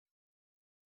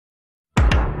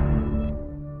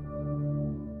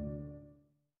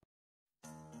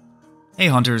Hey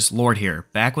Hunters, Lord here,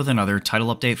 back with another Title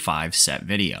Update 5 set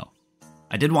video.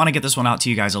 I did want to get this one out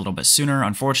to you guys a little bit sooner.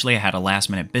 Unfortunately, I had a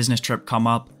last minute business trip come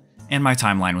up, and my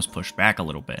timeline was pushed back a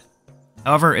little bit.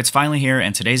 However, it's finally here,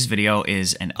 and today's video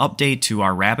is an update to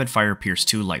our Rapid Fire Pierce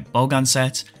 2 light bowgun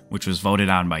set, which was voted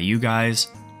on by you guys.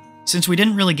 Since we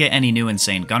didn't really get any new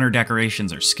insane gunner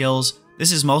decorations or skills,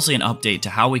 this is mostly an update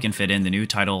to how we can fit in the new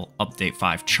Title Update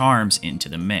 5 charms into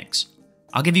the mix.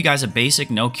 I'll give you guys a basic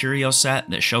no curio set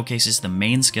that showcases the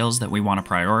main skills that we want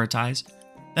to prioritize.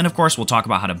 Then of course we'll talk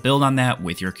about how to build on that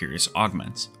with your curious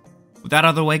augments. With that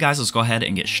out of the way guys, let's go ahead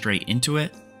and get straight into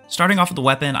it. Starting off with the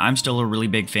weapon, I'm still a really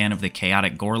big fan of the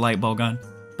Chaotic Gore light bowgun,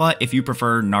 but if you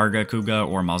prefer Narga, Kuga,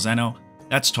 or Malzeno,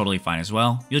 that's totally fine as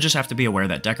well. You'll just have to be aware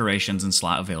that decorations and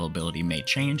slot availability may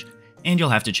change, and you'll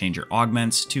have to change your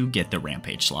augments to get the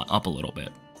Rampage slot up a little bit.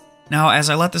 Now, as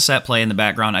I let the set play in the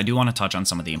background, I do want to touch on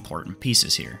some of the important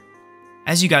pieces here.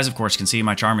 As you guys of course can see,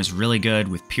 my charm is really good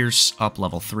with Pierce up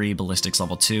level 3, Ballistics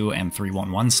level 2, and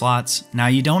 311 slots. Now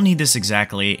you don't need this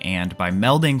exactly, and by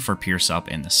melding for Pierce up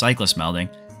in the Cyclist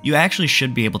melding, you actually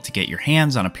should be able to get your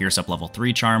hands on a Pierce up level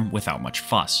 3 charm without much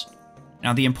fuss.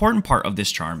 Now the important part of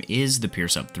this charm is the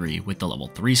Pierce up 3 with the level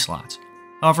 3 slots.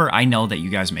 However, I know that you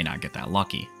guys may not get that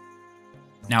lucky.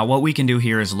 Now what we can do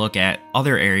here is look at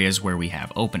other areas where we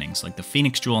have openings, like the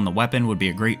Phoenix Jewel in the weapon would be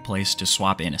a great place to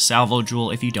swap in a Salvo Jewel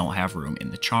if you don't have room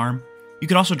in the charm. You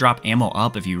could also drop ammo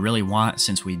up if you really want,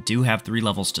 since we do have 3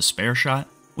 levels to spare shot,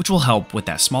 which will help with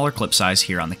that smaller clip size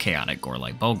here on the Chaotic Gore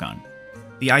light bowgun.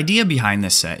 The idea behind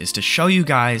this set is to show you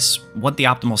guys what the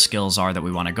optimal skills are that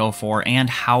we want to go for and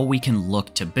how we can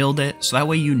look to build it, so that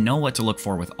way you know what to look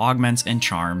for with augments and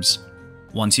charms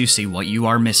once you see what you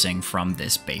are missing from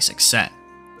this basic set.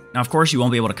 Now of course you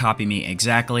won't be able to copy me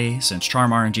exactly, since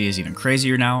charm RNG is even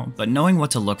crazier now, but knowing what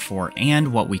to look for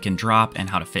and what we can drop and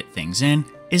how to fit things in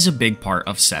is a big part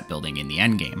of set building in the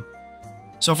endgame.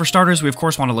 So for starters, we of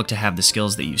course want to look to have the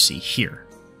skills that you see here.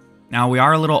 Now we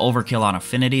are a little overkill on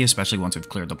affinity, especially once we've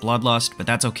cleared the Bloodlust, but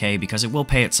that's okay because it will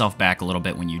pay itself back a little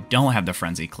bit when you don't have the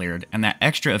Frenzy cleared, and that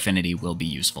extra affinity will be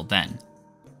useful then.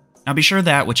 Now be sure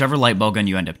that whichever light bowgun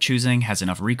you end up choosing has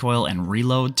enough recoil and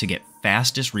reload to get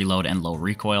fastest reload and low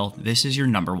recoil. This is your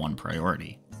 #1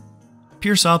 priority.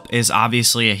 Pierce up is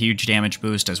obviously a huge damage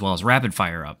boost as well as rapid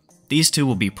fire up. These two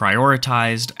will be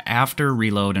prioritized after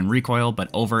reload and recoil but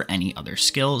over any other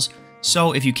skills,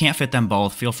 so if you can't fit them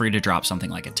both, feel free to drop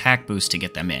something like attack boost to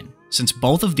get them in. Since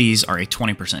both of these are a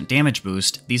 20% damage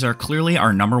boost, these are clearly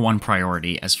our #1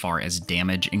 priority as far as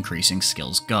damage increasing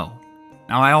skills go.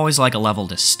 Now I always like a level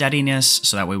to steadiness,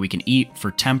 so that way we can eat for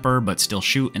temper but still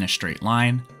shoot in a straight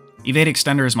line. Evade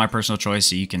Extender is my personal choice,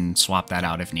 so you can swap that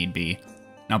out if need be.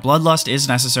 Now Bloodlust is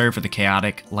necessary for the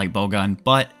Chaotic light bowgun,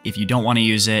 but if you don't want to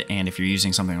use it, and if you're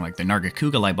using something like the Narga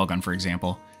Kuga light bowgun for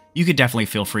example, you could definitely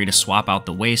feel free to swap out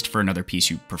the waist for another piece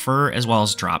you prefer, as well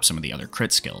as drop some of the other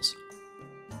crit skills.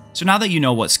 So now that you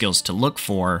know what skills to look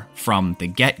for from the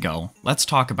get-go, let's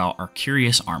talk about our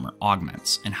Curious Armor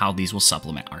augments, and how these will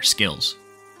supplement our skills.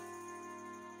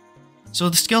 So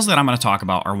the skills that I'm going to talk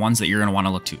about are ones that you're going to want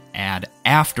to look to add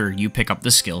after you pick up the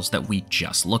skills that we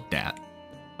just looked at.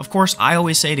 Of course, I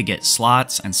always say to get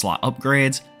slots and slot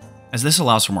upgrades, as this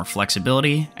allows for more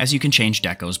flexibility, as you can change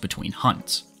decos between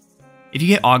hunts. If you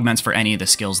get augments for any of the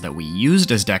skills that we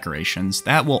used as decorations,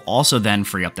 that will also then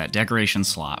free up that decoration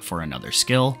slot for another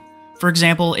skill. For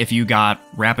example, if you got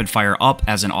Rapid Fire Up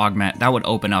as an augment, that would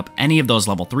open up any of those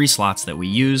level 3 slots that we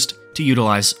used to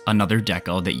utilize another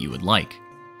deco that you would like.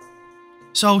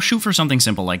 So shoot for something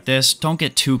simple like this, don't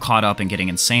get too caught up in getting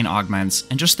insane augments,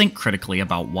 and just think critically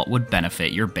about what would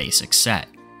benefit your basic set.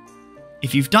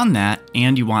 If you've done that,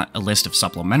 and you want a list of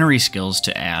supplementary skills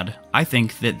to add, I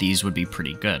think that these would be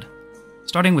pretty good.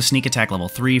 Starting with Sneak Attack level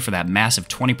 3 for that massive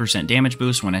 20% damage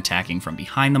boost when attacking from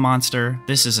behind the monster.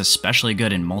 This is especially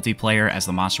good in multiplayer, as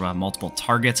the monster will have multiple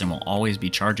targets and will always be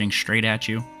charging straight at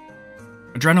you.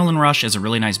 Adrenaline Rush is a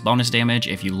really nice bonus damage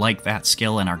if you like that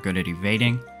skill and are good at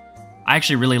evading. I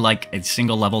actually really like a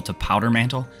single level to Powder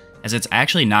Mantle, as it's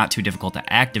actually not too difficult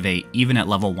to activate even at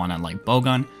level 1 on light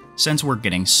bowgun, since we're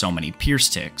getting so many Pierce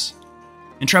ticks.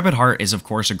 Intrepid Heart is of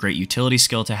course a great utility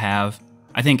skill to have.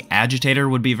 I think Agitator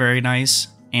would be very nice,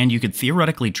 and you could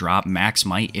theoretically drop Max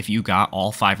Might if you got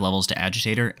all 5 levels to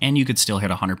Agitator, and you could still hit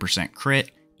 100%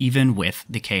 crit, even with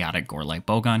the Chaotic Gore light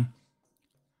bowgun.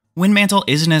 Wind Mantle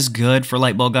isn't as good for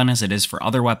light bowgun as it is for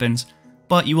other weapons,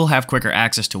 but you will have quicker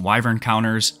access to Wyvern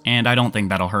counters, and I don't think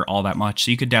that'll hurt all that much,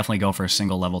 so you could definitely go for a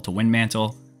single level to Wind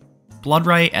Mantle.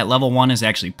 Bloodright at level 1 is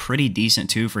actually pretty decent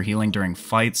too for healing during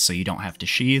fights, so you don't have to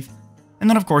sheath. And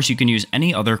then of course you can use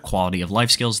any other quality of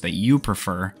life skills that you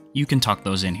prefer, you can tuck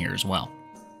those in here as well.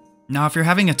 Now, if you're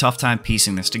having a tough time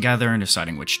piecing this together and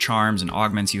deciding which charms and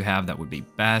augments you have that would be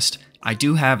best, I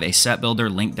do have a set builder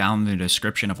linked down in the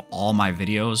description of all my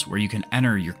videos where you can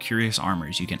enter your curious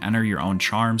armors, you can enter your own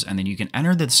charms, and then you can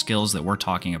enter the skills that we're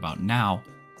talking about now,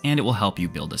 and it will help you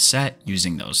build a set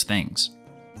using those things.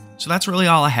 So that's really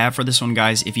all I have for this one,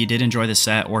 guys. If you did enjoy the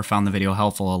set or found the video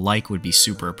helpful, a like would be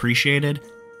super appreciated.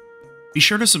 Be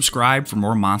sure to subscribe for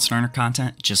more Monster Hunter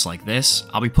content just like this.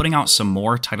 I'll be putting out some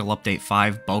more Title Update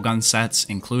 5 bowgun sets,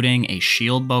 including a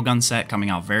shield bowgun set coming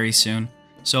out very soon,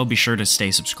 so be sure to stay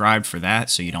subscribed for that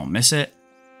so you don't miss it.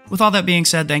 With all that being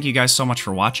said, thank you guys so much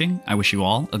for watching. I wish you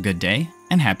all a good day,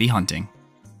 and happy hunting.